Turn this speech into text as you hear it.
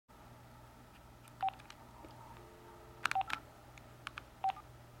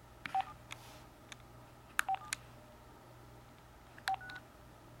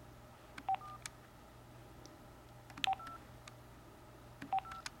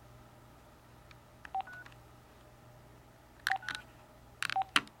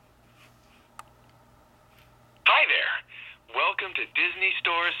the Disney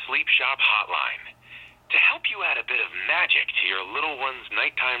Store Sleep Shop Hotline. To help you add a bit of magic to your little one's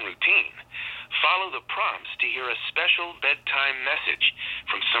nighttime routine, follow the prompts to hear a special bedtime message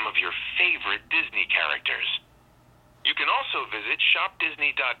from some of your favorite Disney characters. You can also visit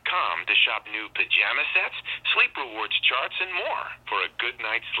shopdisney.com to shop new pajama sets, sleep rewards charts, and more for a good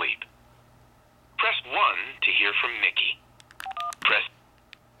night's sleep. Press 1 to hear from Mickey. Press...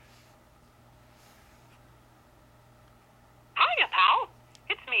 Hiya, pal.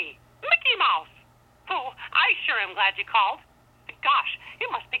 It's me, Mickey Mouse. Oh, I sure am glad you called. Gosh, it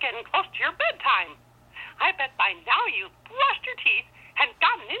must be getting close to your bedtime. I bet by now you've brushed your teeth and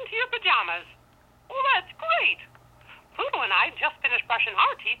gotten into your pajamas. Well, that's great. Pluto and I just finished brushing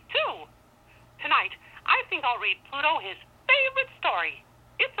our teeth, too. Tonight, I think I'll read Pluto his favorite story.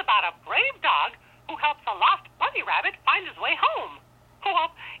 It's about a brave dog who helps a lost bunny rabbit find his way home.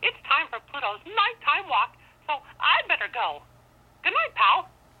 Well, it's time for Pluto's nighttime walk, so I'd better go. Good night, pal.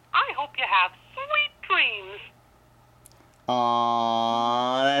 I hope you have sweet dreams.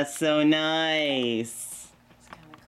 Aww, that's so nice.